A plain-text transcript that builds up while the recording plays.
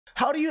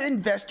How do you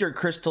invest your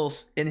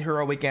crystals in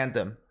Heroic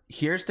Anthem?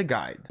 Here's the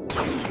guide.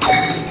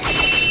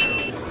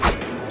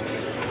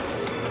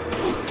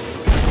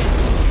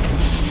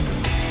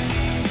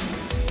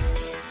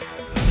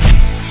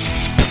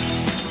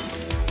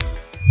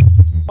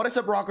 What is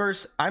up,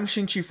 rockers? I'm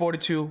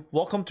Shinchi42.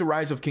 Welcome to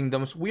Rise of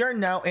Kingdoms. We are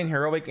now in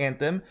Heroic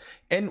Anthem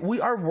and we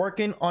are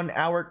working on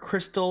our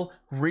Crystal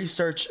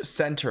Research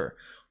Center.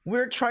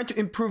 We're trying to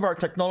improve our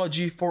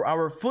technology for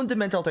our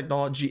fundamental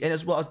technology and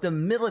as well as the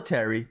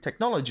military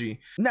technology.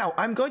 Now,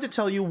 I'm going to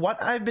tell you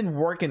what I've been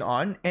working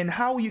on and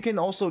how you can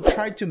also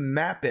try to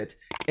map it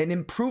and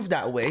improve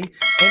that way.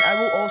 And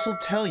I will also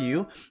tell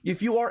you,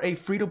 if you are a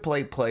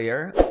free-to-play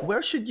player,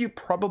 where should you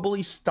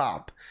probably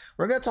stop?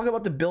 We're going to talk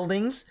about the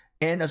buildings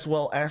and as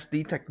well as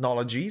the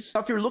technologies. Now,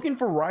 if you're looking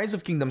for Rise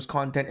of Kingdoms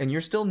content and you're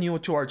still new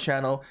to our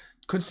channel,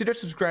 consider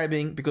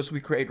subscribing because we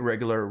create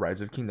regular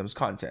Rise of Kingdoms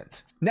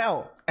content.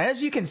 Now,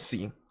 as you can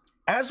see,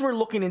 as we're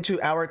looking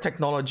into our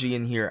technology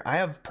in here, I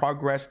have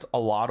progressed a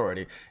lot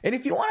already. And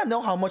if you want to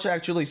know how much I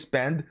actually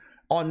spend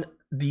on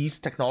these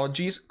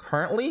technologies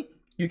currently,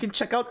 you can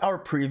check out our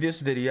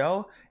previous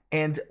video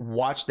and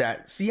watch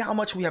that. See how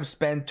much we have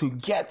spent to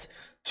get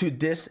to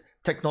this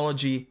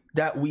technology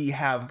that we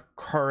have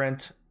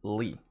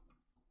currently.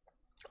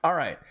 All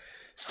right,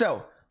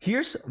 so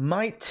here's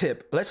my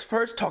tip. Let's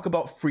first talk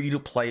about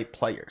free-to-play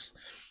players.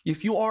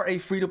 If you are a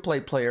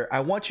free-to-play player, I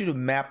want you to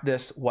map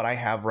this what I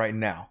have right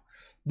now.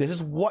 This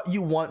is what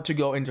you want to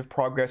go into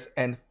progress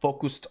and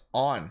focused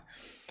on.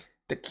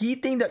 The key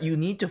thing that you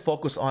need to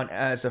focus on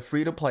as a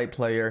free-to-play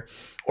player,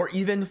 or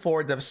even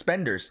for the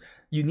spenders,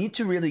 you need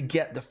to really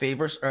get the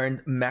favors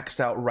earned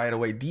maxed out right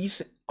away.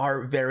 These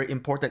are very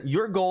important.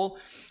 Your goal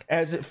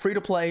as a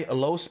free-to-play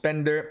low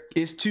spender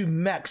is to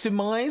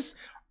maximize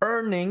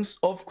earnings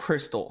of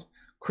crystals.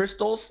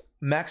 Crystals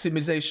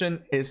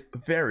maximization is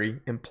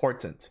very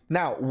important.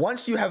 Now,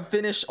 once you have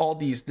finished all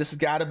these, this has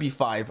got to be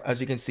 5,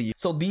 as you can see.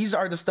 So these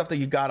are the stuff that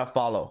you got to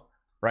follow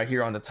right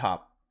here on the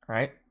top,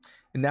 right?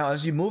 And now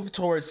as you move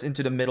towards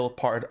into the middle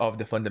part of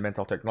the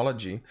fundamental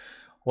technology,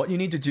 what you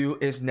need to do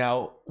is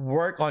now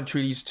work on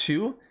treaties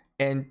 2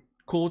 and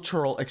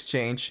cultural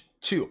exchange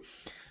 2.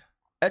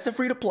 As a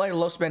free-to-play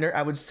low spender,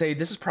 I would say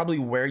this is probably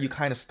where you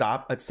kind of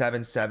stop at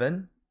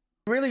 7-7.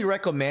 I really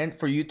recommend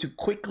for you to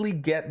quickly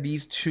get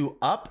these 2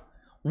 up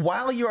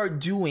while you are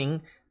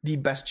doing the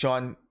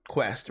Bastion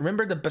quest.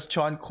 Remember, the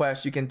Bastion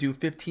quest, you can do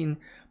 15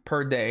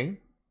 per day.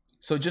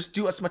 So just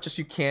do as much as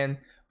you can,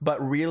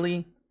 but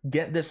really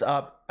get this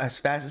up as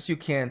fast as you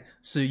can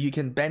so you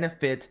can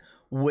benefit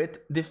with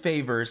the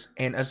favors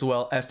and as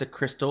well as the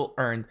crystal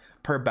earned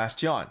per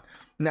Bastion.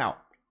 Now,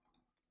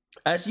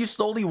 as you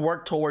slowly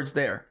work towards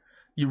there,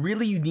 you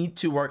need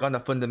to work on the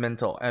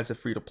fundamental as a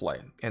free-to-play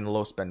and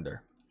low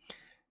spender.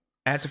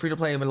 As a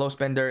free-to-play and low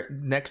spender,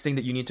 next thing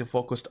that you need to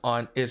focus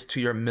on is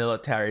to your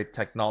military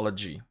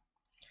technology.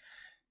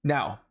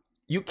 Now,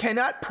 you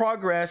cannot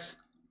progress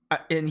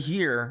in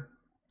here,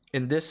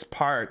 in this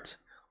part,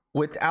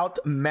 without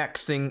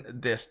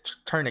maxing this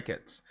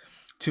tourniquets.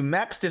 To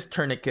max this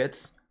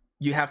tourniquets,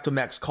 you have to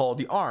max Call of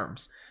the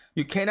Arms.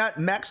 You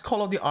cannot max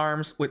Call of the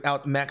Arms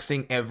without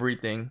maxing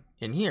everything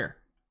in here.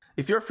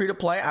 If you're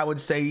free-to-play, I would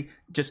say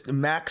just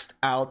maxed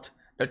out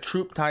the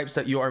troop types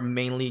that you are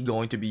mainly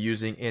going to be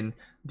using in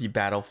the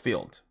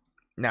battlefield.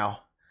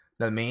 Now,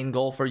 the main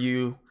goal for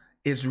you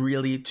is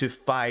really to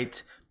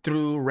fight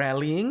through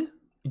rallying,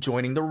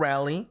 joining the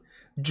rally,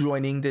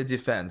 joining the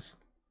defense.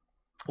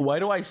 Why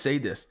do I say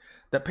this?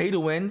 The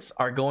pay-to-wins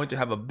are going to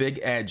have a big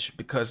edge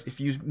because if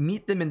you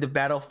meet them in the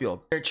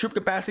battlefield, their troop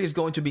capacity is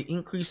going to be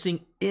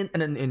increasing in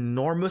an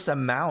enormous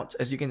amount.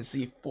 As you can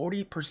see,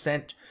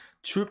 40%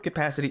 troop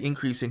capacity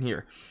increase in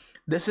here.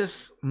 This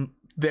is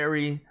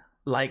very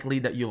likely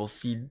that you will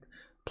see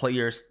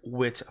players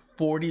with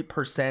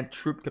 40%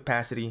 troop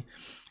capacity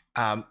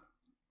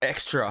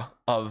extra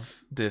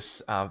of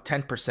this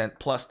 10%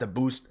 plus the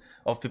boost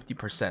of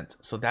 50%.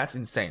 So that's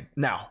insane.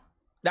 Now,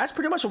 that's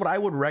pretty much what I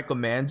would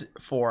recommend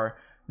for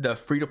the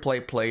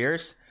free-to-play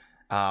players,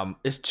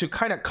 is to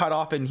kind of cut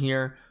off in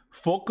here,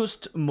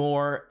 focused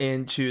more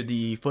into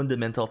the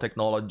fundamental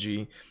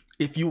technology.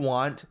 If you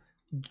want,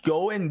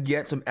 go and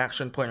get some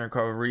action point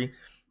recovery,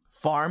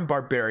 farm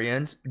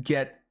barbarians,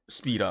 get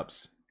speed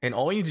ups. And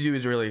all you need to do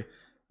is really,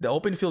 the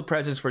open field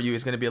presence for you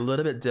is going to be a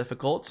little bit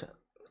difficult.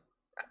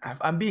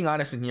 I'm being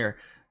honest in here.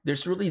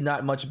 There's really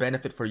not much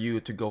benefit for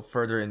you to go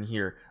further in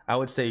here. I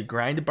would say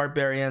grind the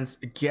barbarians,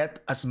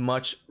 get as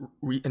much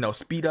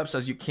speed ups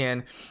as you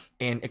can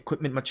and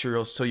equipment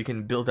materials so you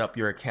can build up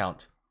your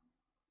account.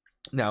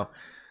 Now,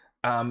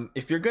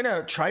 if you're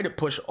gonna try to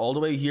push all the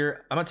way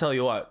here, I'm gonna tell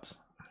you what,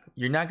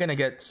 you're not gonna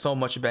get so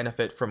much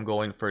benefit from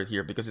going for it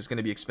here because it's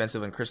gonna be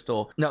expensive in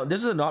crystal. Now,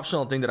 this is an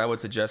optional thing that I would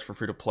suggest for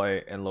free to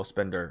play and low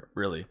spender,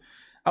 really.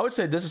 I would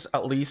say this is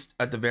at least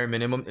at the very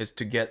minimum is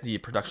to get the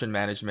production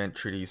management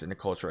treaties and the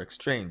cultural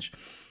exchange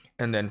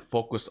and then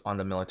focus on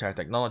the military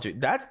technology.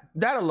 That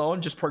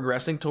alone, just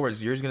progressing towards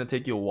 0 is going to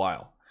take you a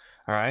while.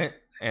 All right.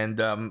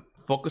 And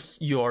focus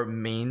your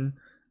main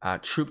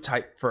troop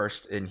type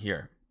first in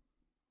here.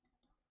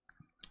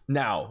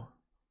 Now,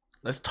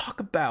 let's talk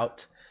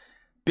about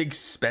big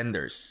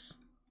spenders.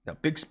 Now,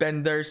 big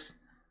spenders,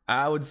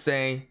 I would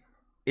say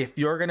if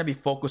you're going to be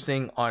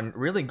focusing on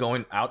really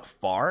going out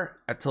far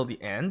until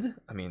the end,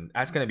 I mean,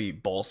 that's going to be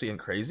ballsy and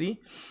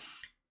crazy.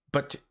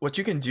 But what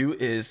you can do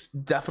is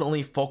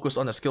definitely focus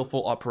on a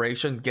skillful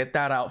operation, get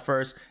that out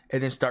first,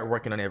 and then start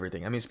working on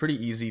everything. I mean, it's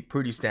pretty easy,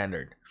 pretty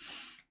standard.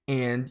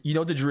 And you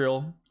know the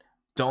drill.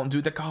 Don't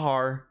do the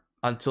kahar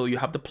until you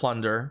have the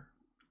plunder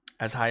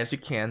as high as you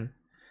can,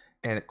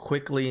 and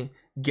quickly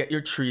get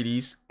your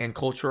treaties and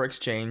cultural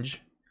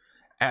exchange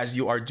as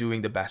you are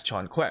doing the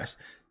Bastion quest.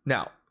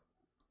 Now,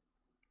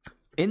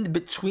 in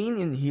between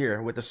in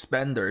here with the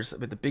spenders,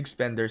 with the big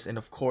spenders, and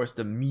of course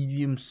the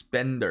medium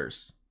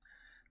spenders,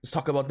 let's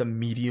talk about the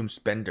medium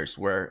spenders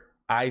where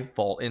I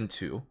fall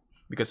into,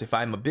 because if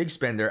I'm a big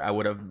spender, I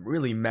would have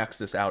really maxed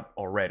this out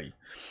already.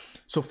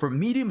 So for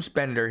medium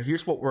spender,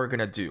 here's what we're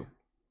gonna do.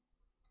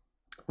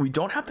 We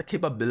don't have the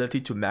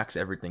capability to max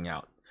everything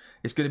out.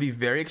 It's gonna be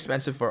very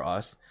expensive for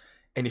us,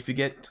 and if you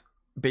get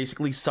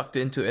basically sucked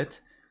into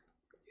it,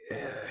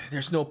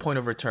 there's no point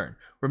of return.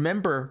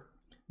 Remember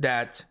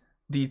that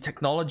the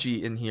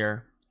technology in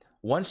here,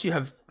 once you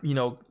have, you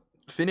know,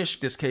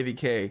 finished this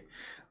KvK,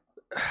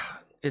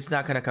 it's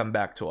not gonna come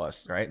back to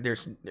us, right?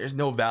 There's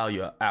no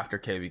value after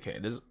KvK.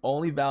 There's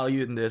only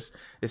value in this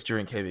is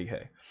during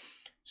KvK.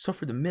 So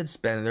for the mid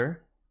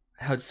spender,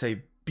 I would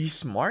say be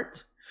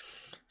smart,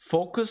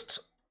 focused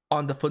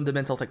on the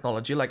fundamental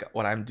technology like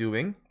what I'm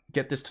doing.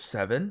 Get this to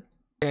 7.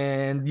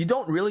 And you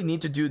don't really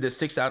need to do this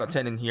 6 out of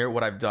 10 in here.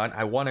 What I've done,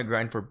 I want to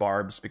grind for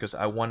barbs because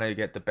I want to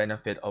get the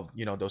benefit of,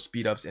 you know, those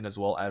speed ups, and as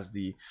well as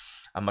the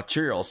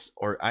materials,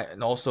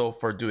 and also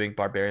for doing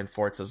barbarian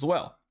forts as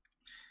well.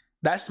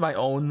 That's my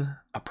own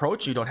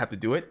approach. You don't have to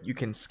do it. You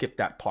can skip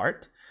that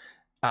part.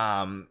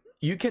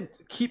 You can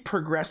keep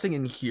progressing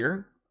in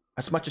here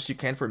as much as you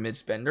can for mid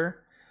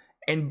spender,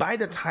 and by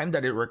the time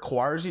that it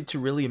requires you to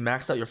really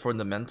max out your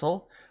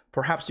fundamental,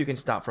 perhaps you can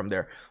stop from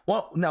there.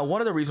 Well, now one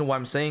of the reasons why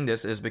I'm saying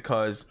this is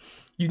because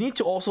you need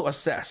to also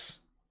assess.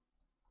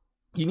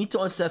 You need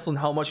to assess on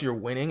how much you're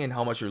winning and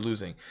how much you're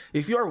losing.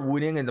 If you are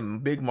winning in the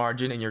big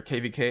margin in your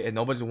KvK and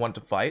nobody's want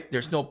to fight,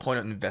 there's no point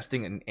in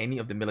investing in any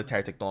of the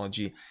military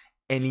technology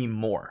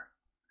anymore.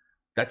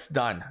 That's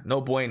done. No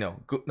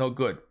bueno. No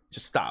good.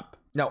 Just stop.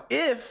 Now,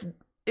 if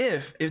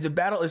the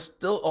battle is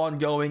still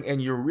ongoing and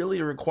you're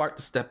really required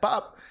to step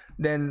up,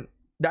 then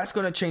that's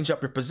going to change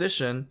up your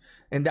position.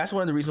 And that's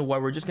one of the reasons why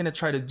we're just going to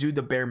try to do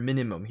the bare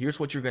minimum. Here's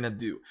what you're going to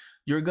do.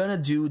 You're going to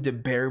do the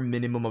bare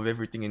minimum of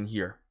everything in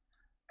here.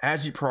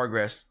 As you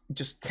progress,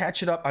 just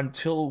catch it up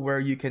until where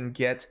you can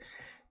get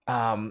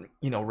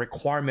you know,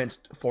 requirements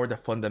for the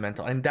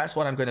fundamental. And that's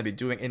what I'm going to be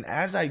doing. And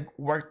as I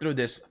work through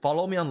this,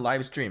 follow me on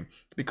live stream,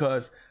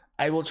 because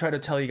I will try to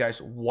tell you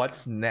guys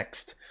what's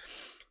next.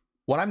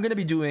 What I'm going to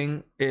be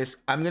doing is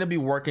I'm going to be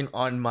working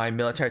on my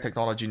military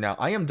technology now.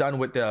 I am done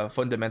with the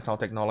fundamental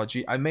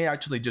technology. I may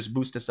actually just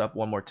boost this up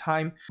one more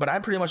time, but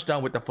I'm pretty much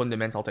done with the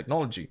fundamental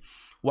technology.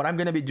 What I'm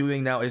going to be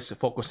doing now is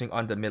focusing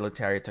on the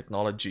military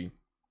technology.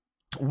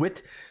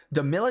 With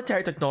the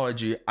military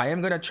technology, I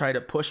am going to try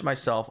to push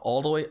myself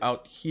all the way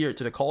out here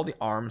to the Call of the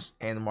Arms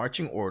and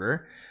marching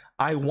order.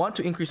 I want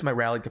to increase my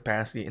rally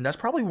capacity, and that's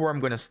probably where I'm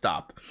going to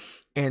stop.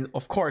 And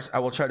of course, I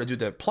will try to do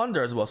the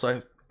plunder as well. So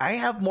if I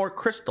have more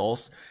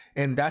crystals,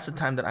 and that's the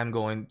time that I'm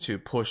going to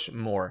push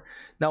more.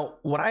 Now,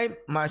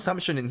 my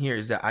assumption in here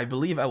is that I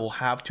believe I will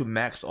have to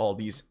max all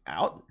these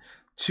out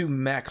to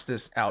max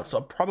this out.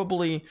 So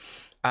probably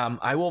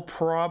I will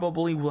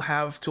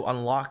have to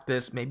unlock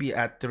this maybe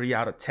at 3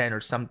 out of 10 or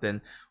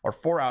something, or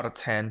 4 out of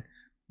 10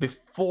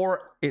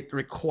 before it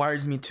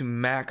requires me to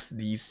max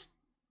these,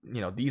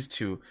 you know, these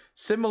two,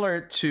 similar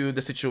to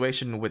the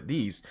situation with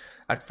these.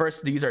 At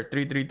first, these are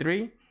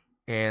 333,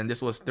 and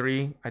this was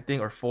 3, I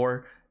think, or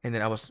 4. And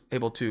then I was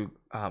able to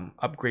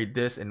upgrade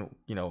this and,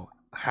 you know,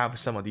 have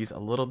some of these a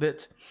little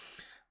bit.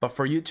 But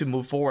for you to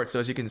move forward,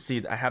 so as you can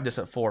see, I have this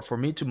at 4. For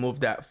me to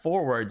move that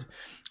forward,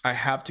 I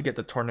have to get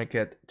the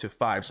tourniquet to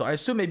 5. So I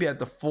assume maybe at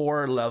the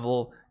 4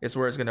 level is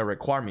where it's going to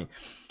require me.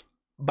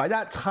 By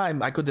that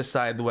time, I could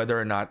decide whether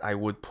or not I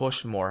would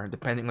push more,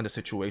 depending on the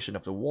situation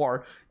of the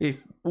war.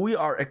 If we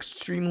are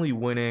extremely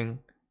winning,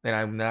 then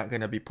I'm not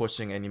going to be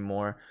pushing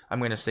anymore. I'm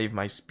going to save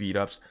my speed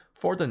ups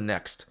for the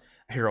next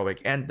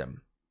heroic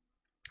anthem.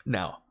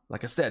 Now,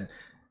 like I said,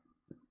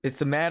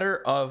 it's a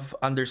matter of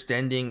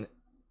understanding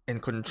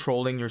and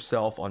controlling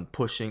yourself on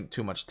pushing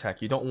too much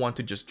tech. You don't want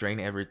to just drain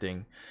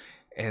everything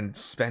and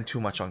spend too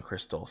much on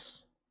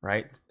crystals,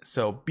 right?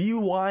 So be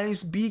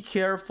wise, be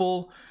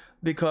careful,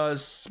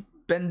 because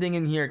spending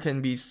in here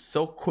can be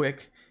so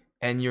quick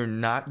and you're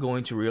not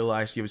going to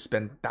realize you've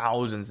spent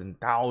thousands and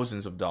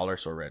thousands of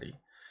dollars already.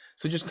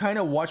 So just kind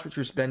of watch what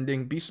you're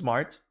spending, be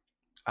smart.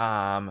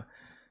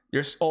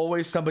 There's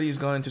always somebody who's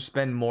going to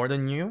spend more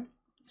than you,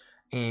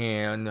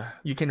 and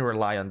you can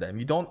rely on them.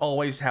 You don't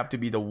always have to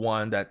be the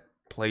one that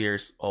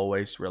players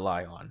always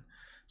rely on.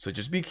 So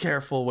just be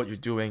careful what you're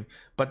doing.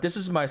 But this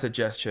is my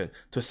suggestion.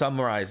 To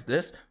summarize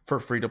this,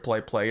 for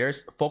free-to-play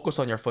players, focus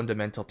on your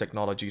fundamental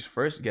technologies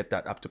first, get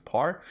that up to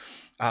par.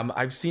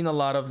 I've seen a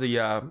lot of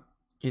the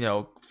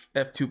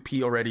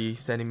F2P already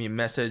sending me a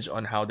message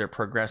on how they're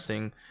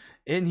progressing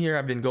in here.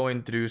 I've been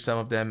going through some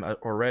of them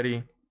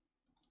already.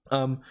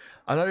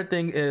 Another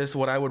thing is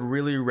what I would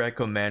really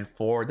recommend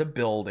for the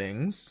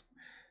buildings,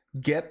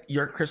 get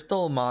your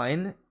crystal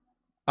mine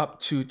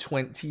up to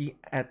 20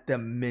 at the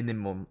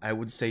minimum. I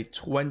would say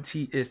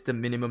 20 is the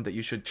minimum that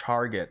you should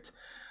target.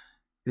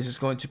 This is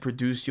going to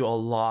produce you a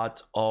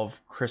lot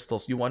of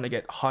crystals. You want to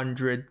get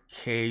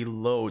 100k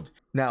load.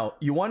 Now,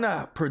 you want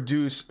to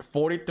produce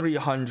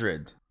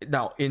 4,300.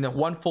 Now, in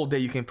one full day,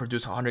 you can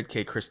produce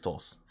 100k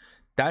crystals.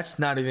 That's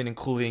not even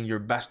including your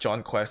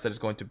Bastion quest that is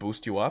going to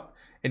boost you up.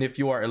 And if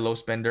you are a low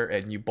spender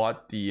and you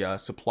bought the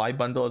supply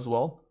bundle as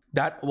well,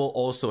 that will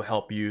also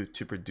help you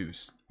to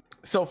produce.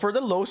 So for the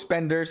low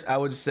spenders, I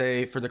would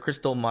say for the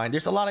crystal mine,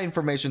 there's a lot of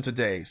information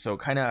today. So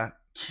kind of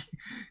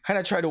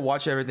try to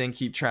watch everything,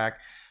 keep track.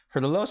 For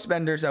the low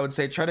spenders, I would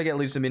say try to get at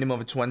least a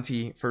minimum of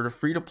 20. For the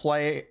free to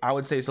play, I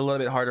would say it's a little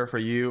bit harder for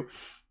you.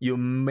 You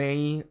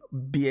may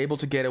be able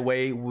to get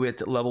away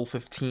with level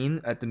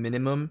 15 at the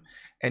minimum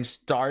and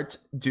start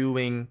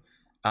doing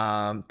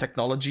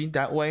technology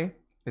that way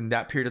in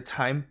that period of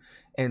time,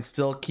 and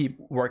still keep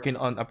working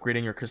on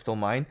upgrading your crystal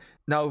mine.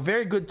 Now, a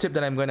very good tip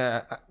that I'm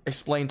gonna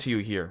explain to you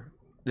here,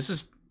 this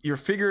is, you'll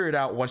figure it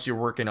out once you're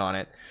working on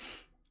it,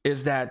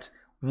 is that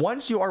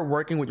once you are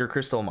working with your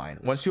crystal mine,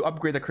 once you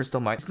upgrade the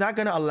crystal mine, it's not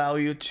gonna allow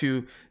you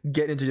to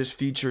get into this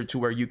feature to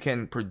where you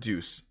can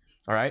produce.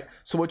 All right,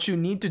 so what you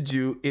need to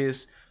do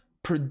is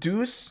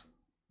produce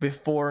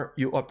before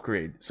you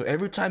upgrade. So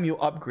every time you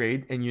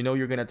upgrade and you know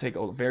you're gonna take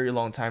a very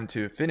long time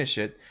to finish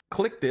it,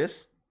 click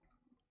this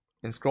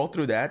and scroll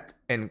through that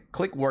and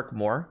click work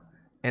more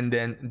and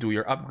then do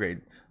your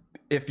upgrade.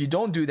 If you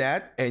don't do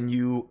that and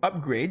you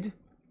upgrade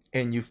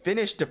and you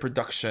finish the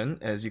production,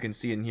 as you can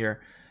see in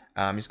here,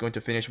 it's going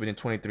to finish within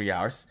 23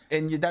 hours,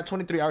 and that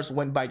 23 hours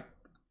went by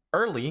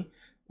early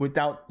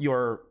without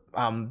your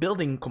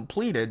building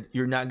completed,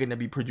 you're not going to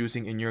be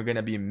producing and you're going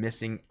to be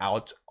missing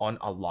out on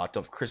a lot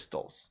of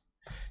crystals.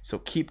 So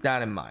keep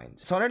that in mind.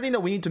 So another thing that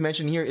we need to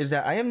mention here is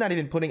that I am not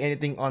even putting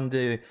anything on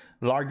the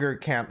larger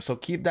camp, so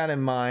keep that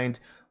in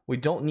mind. We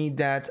don't need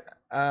that.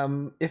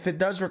 If it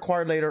does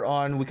require later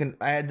on, we can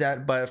add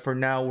that, but for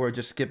now we're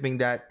just skipping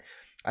that.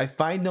 I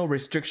find no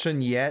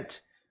restriction yet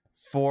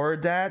for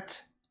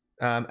that.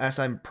 As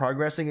I'm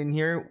progressing in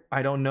here,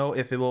 I don't know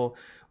if it will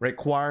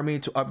require me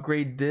to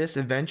upgrade this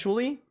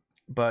eventually,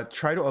 but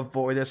try to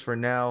avoid this for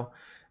now,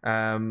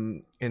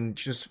 and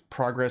just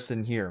progress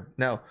in here.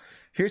 Now,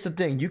 here's the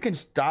thing, you can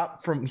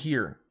stop from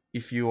here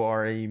if you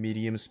are a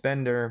medium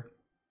spender,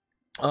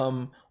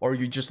 or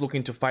you're just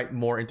looking to fight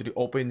more into the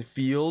open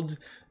field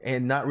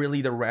and not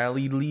really the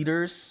rally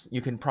leaders.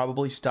 You can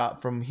probably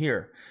stop from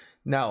here.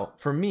 Now,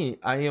 for me,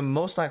 I am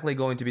most likely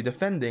going to be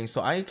defending,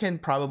 so I can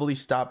probably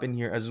stop in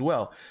here as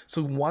well.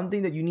 So one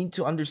thing that you need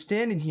to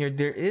understand in here,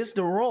 there is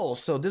the role.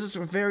 So this is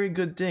a very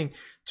good thing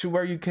to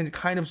where you can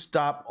kind of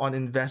stop on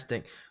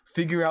investing.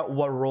 Figure out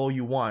what role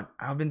you want.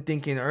 I've been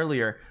thinking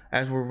earlier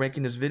as we're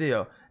making this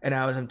video, and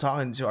as I'm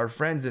talking to our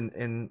friends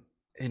in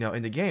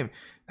the game,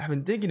 I've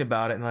been thinking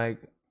about it, and like,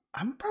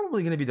 I'm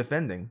probably going to be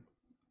defending.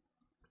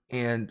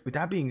 And with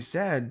that being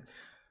said,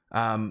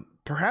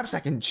 perhaps I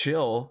can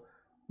chill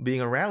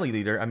being a rally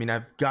leader. I mean,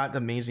 I've got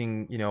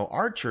amazing,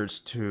 archers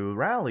to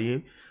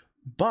rally,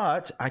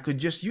 but I could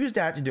just use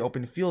that in the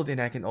open field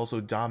and I can also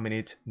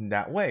dominate in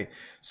that way.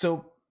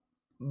 So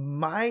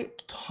my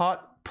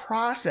thought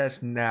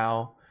process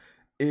now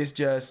is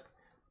just,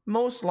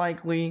 most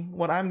likely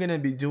what I'm going to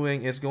be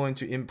doing is going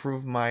to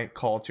improve my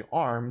call to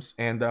arms.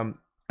 And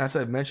as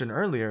I mentioned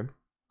earlier,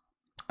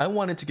 I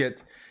wanted to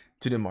get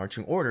to the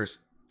marching orders,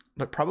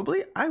 but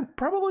I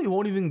probably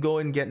won't even go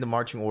and get the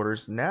marching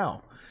orders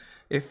now.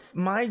 If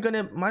my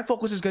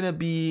focus is gonna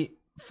be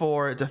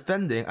for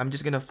defending, I'm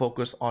just gonna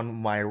focus on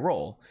my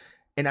role,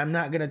 and I'm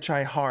not gonna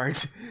try hard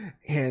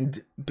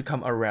and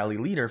become a rally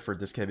leader for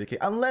this KvK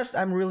unless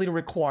I'm really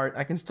required.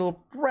 I can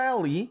still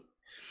rally,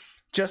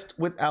 just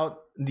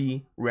without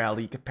the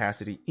rally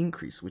capacity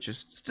increase, which is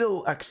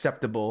still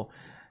acceptable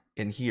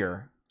in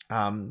here.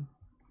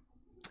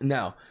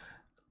 Now,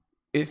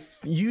 if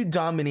you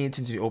dominate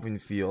into the open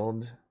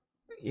field,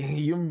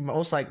 you're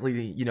most likely,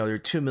 your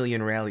 2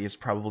 million rally is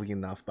probably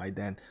enough by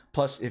then.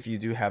 Plus, if you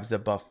do have the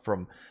buff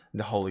from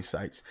the holy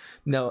sites.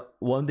 Now,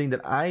 one thing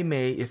that I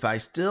may, if I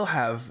still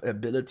have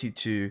ability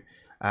to,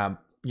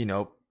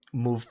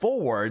 move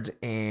forward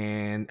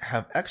and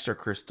have extra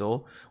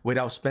crystal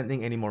without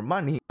spending any more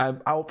money,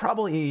 I'll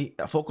probably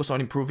focus on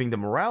improving the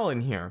morale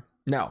in here.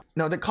 Now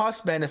the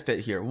cost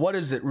benefit here, what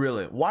is it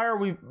really? Why are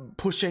we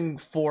pushing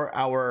for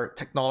our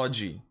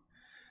technology?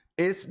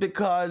 It's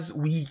because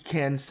we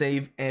can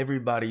save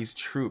everybody's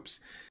troops.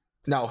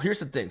 Now, here's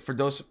the thing. For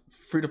those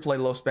free-to-play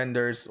low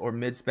spenders or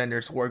mid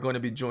spenders who are going to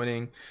be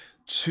joining,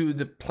 to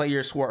the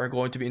players who are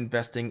going to be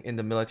investing in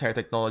the military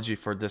technology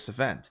for this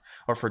event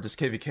or for this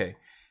KvK,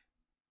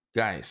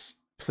 guys,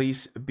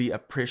 please be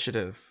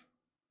appreciative,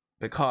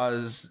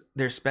 because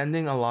they're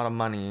spending a lot of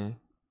money,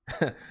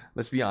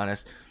 let's be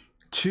honest,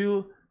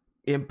 to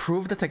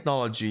improve the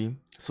technology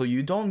so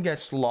you don't get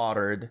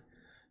slaughtered,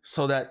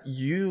 so that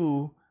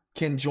you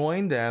can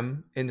join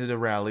them into the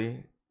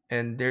rally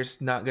and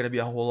there's not going to be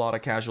a whole lot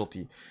of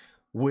casualty.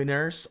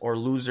 Winners or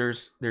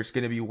losers, there's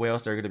going to be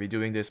whales that are going to be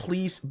doing this.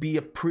 Please be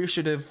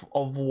appreciative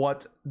of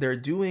what they're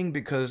doing,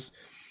 because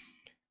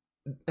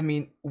I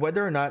mean,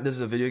 whether or not this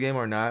is a video game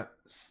or not,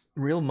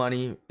 real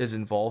money is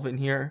involved in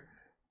here.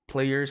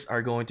 Players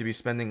are going to be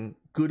spending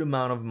good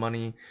amount of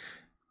money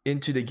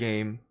into the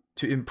game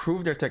to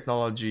improve their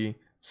technology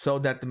so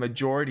that the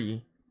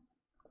majority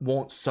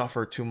won't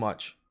suffer too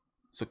much.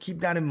 So keep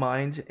that in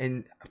mind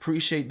and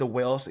appreciate the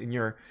whales in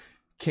your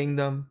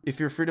kingdom. If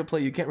you're free to play,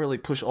 you can't really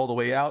push all the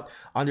way out.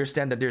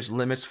 Understand that there's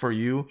limits for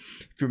you.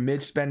 If you're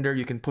mid spender,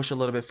 you can push a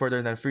little bit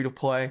further than free to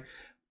play,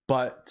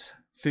 but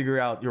figure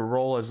out your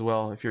role as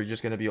well. If you're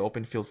just going to be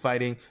open field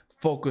fighting,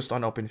 focused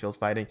on open field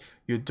fighting,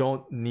 you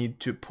don't need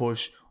to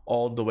push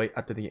all the way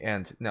up to the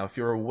end. Now, if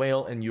you're a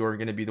whale and you're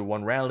going to be the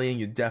one rallying,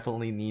 you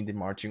definitely need the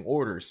marching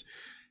orders.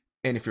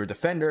 And if you're a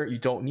defender, you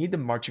don't need the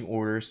marching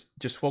orders.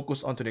 Just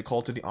focus onto the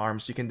call to the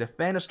arms. You can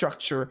defend a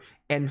structure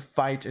and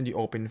fight in the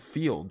open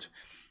field.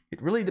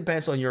 It really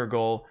depends on your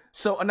goal.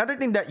 So another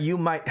thing that you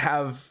might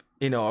have,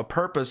 a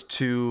purpose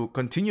to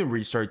continue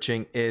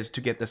researching is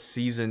to get the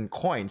season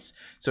coins.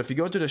 So if you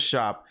go to the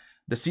shop,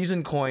 the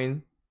season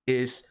coin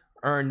is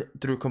earned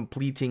through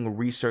completing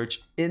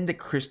research in the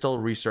Crystal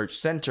Research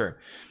Center.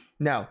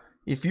 Now,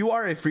 if you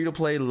are a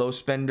free-to-play low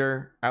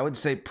spender, I would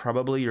say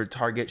probably your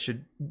target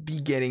should be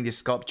getting the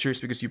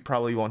sculptures, because you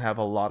probably won't have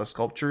a lot of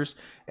sculptures,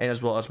 and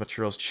as well as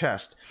materials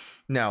chest.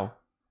 Now,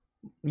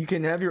 you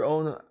can have your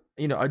own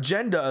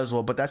agenda as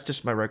well, but that's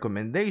just my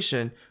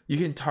recommendation. You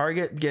can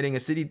target getting a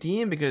city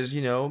team, because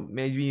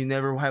maybe you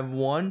never have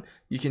one.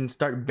 You can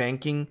start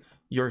banking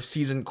your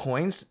season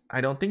coins.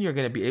 I don't think you're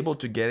going to be able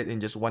to get it in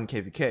just 1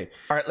 KvK.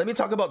 All right, let me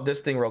talk about this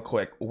thing real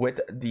quick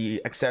with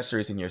the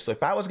accessories in here. So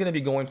if I was going to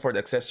be going for the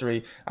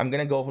accessory, I'm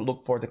going to go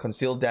look for the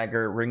Concealed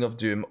Dagger, Ring of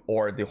Doom,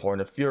 or the Horn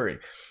of Fury.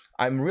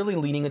 I'm really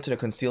leaning into the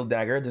Concealed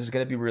Dagger. This is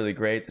going to be really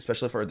great,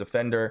 especially for a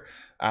defender.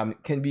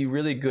 Can be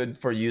really good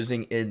for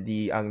using in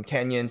the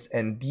canyons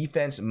and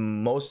defense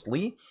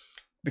mostly,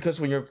 because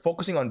when you're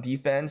focusing on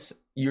defense,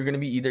 you're going to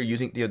be either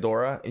using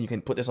Theodora, and you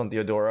can put this on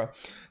Theodora.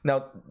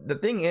 Now, the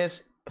thing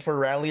is, for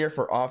Rallier,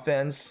 for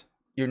offense,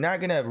 you're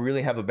not going to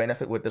really have a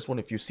benefit with this one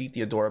if you see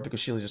Theodora, because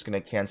she's just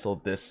going to cancel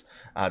this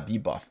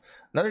debuff.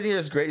 Another thing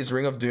that's great is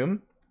Ring of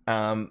Doom.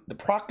 The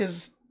proc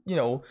is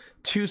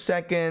 2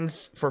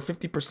 seconds for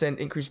 50%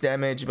 increased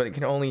damage, but it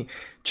can only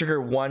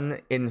trigger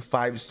 1 in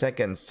 5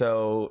 seconds.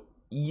 So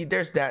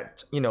there's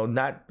that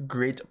not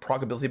great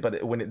proc ability,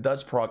 but when it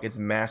does proc, it's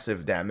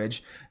massive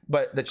damage,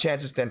 but the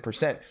chance is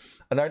 10%.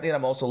 Another thing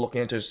I'm also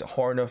looking into is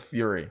Horn of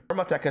Fury. Norm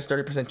attack has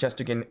 30% chance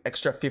to gain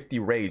extra 50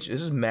 rage.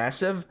 This is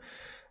massive.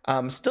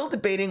 Still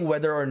debating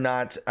whether or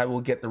not I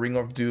will get the Ring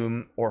of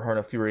Doom or Horn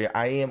of Fury.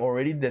 I am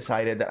already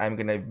decided that I'm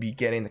going to be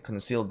getting the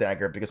Concealed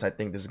Dagger, because I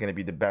think this is going to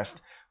be the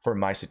best for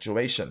my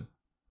situation.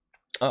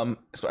 So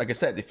like I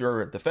said, if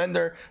you're a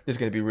defender, this is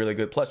going to be really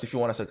good. Plus, if you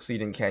want to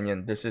succeed in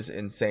Canyon, this is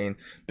insane,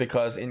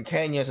 because in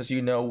Canyons, as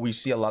you know, we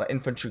see a lot of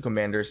infantry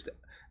commanders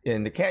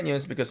in the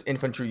canyons, because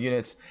infantry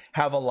units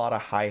have a lot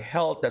of high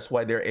health. That's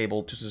why they're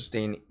able to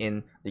sustain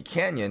in the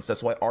canyons.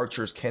 That's why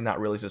archers cannot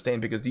really sustain,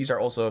 because these are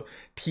also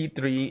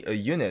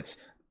T3 units.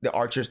 The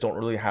archers don't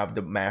really have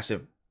the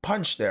massive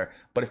punch there.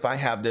 But if I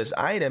have this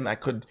item, I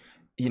could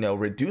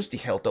reduce the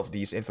health of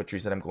these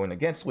infantries that I'm going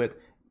against with,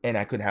 and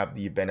I could have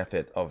the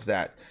benefit of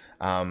that.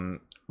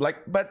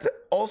 But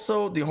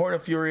also the Horn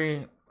of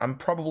Fury, I'm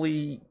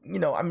probably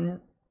I'm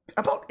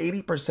about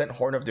 80%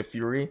 Horn of the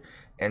Fury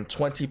and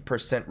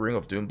 20% Ring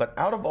of Doom. But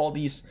out of all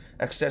these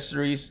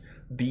accessories,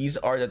 these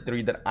are the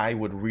 3 that I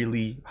would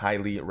really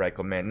highly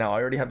recommend. Now, I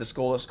already have the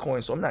Skullus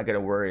coin, so I'm not going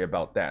to worry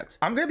about that.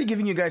 I'm going to be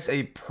giving you guys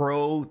a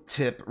pro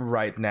tip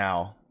right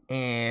now,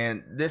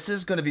 and this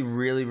is going to be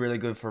really, really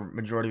good for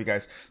majority of you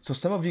guys. So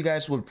some of you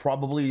guys would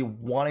probably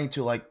wanting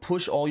to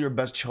push all your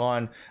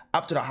Bastion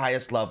up to the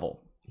highest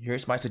level.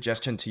 Here's my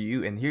suggestion to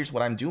you, and here's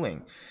what I'm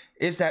doing,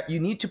 is that you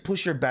need to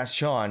push your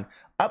Bastion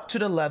up to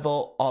the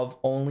level of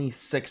only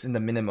 6 in the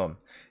minimum.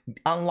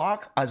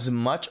 Unlock as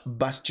much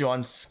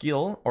Bastion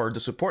skill, or the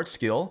support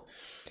skill.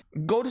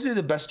 Go to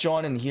the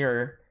Bastion in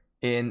here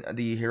in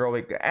the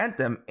Heroic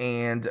Anthem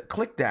and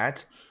click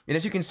that. And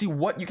as you can see,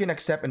 what you can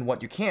accept and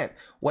what you can't.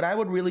 What I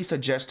would really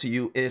suggest to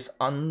you is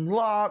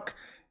unlock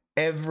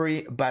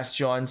every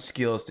Bastion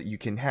skills that you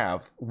can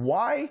have.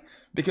 Why?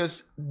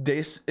 Because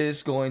this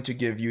is going to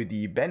give you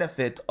the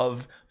benefit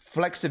of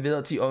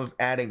flexibility of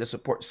adding the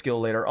support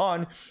skill later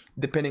on,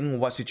 depending on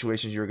what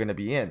situations you're going to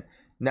be in.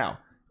 Now,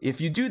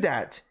 if you do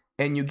that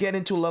and you get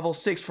into level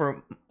 6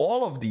 for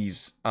all of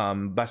these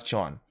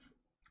Bastion,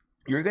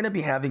 you're going to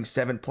be having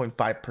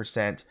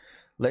 7.5%.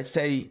 Let's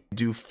say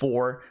do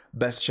 4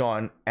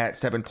 Bastion at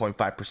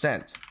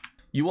 7.5%.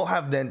 You will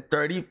have then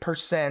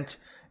 30%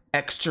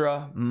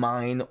 extra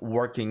mine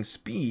working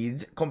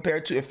speeds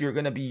compared to if you're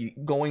going to be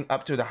going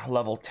up to the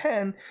level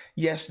 10.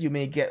 Yes, you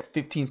may get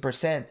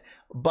 15%,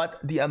 but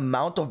the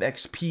amount of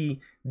XP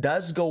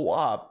does go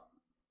up,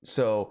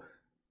 so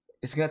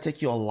it's going to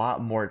take you a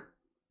lot more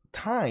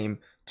time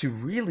to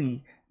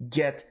really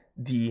get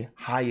the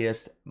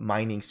highest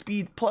mining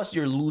speed, plus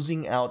you're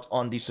losing out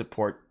on the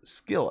support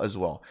skill as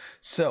well.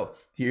 So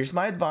here's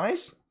my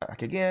advice,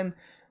 back again.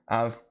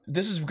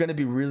 This is going to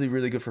be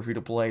really good for free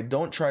to play.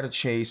 Don't try to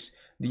chase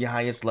the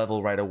highest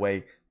level right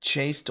away.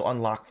 Chase to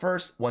unlock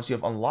first. Once you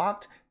have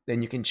unlocked,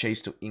 then you can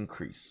chase to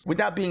increase. With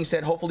that being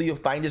said, hopefully you'll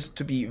find this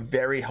to be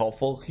very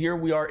helpful. Here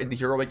we are in the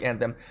Heroic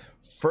Anthem.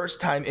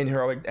 First time in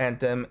Heroic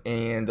Anthem,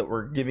 and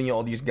we're giving you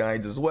all these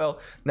guides as well.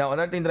 Now,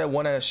 another thing that I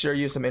want to share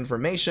you some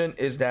information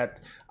is that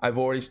I've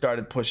already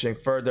started pushing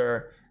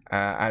further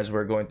as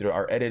we're going through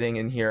our editing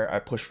in here. I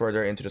push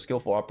further into the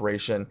skillful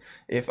operation.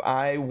 If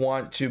I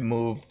want to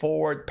move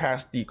forward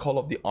past the Call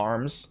of the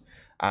Arms,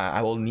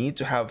 I will need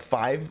to have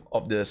 5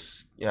 of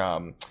this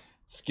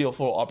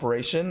skillful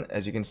operation.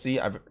 As you can see,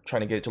 I'm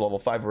trying to get it to level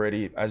 5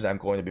 already as I'm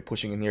going to be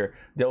pushing in here.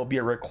 There will be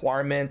a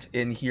requirement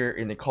in here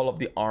in the Call of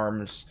the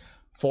Arms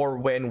for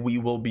when we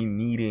will be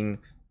needing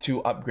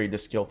to upgrade the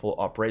skillful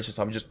operations.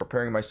 So I'm just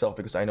preparing myself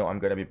because I know I'm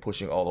going to be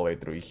pushing all the way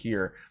through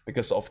here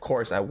because of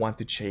course I want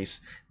to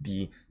chase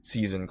the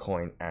season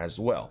coin as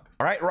well.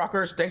 All right,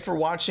 rockers, thanks for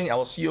watching. I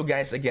will see you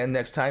guys again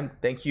next time.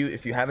 Thank you.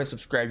 If you haven't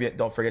subscribed yet,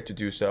 don't forget to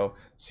do so.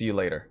 See you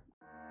later.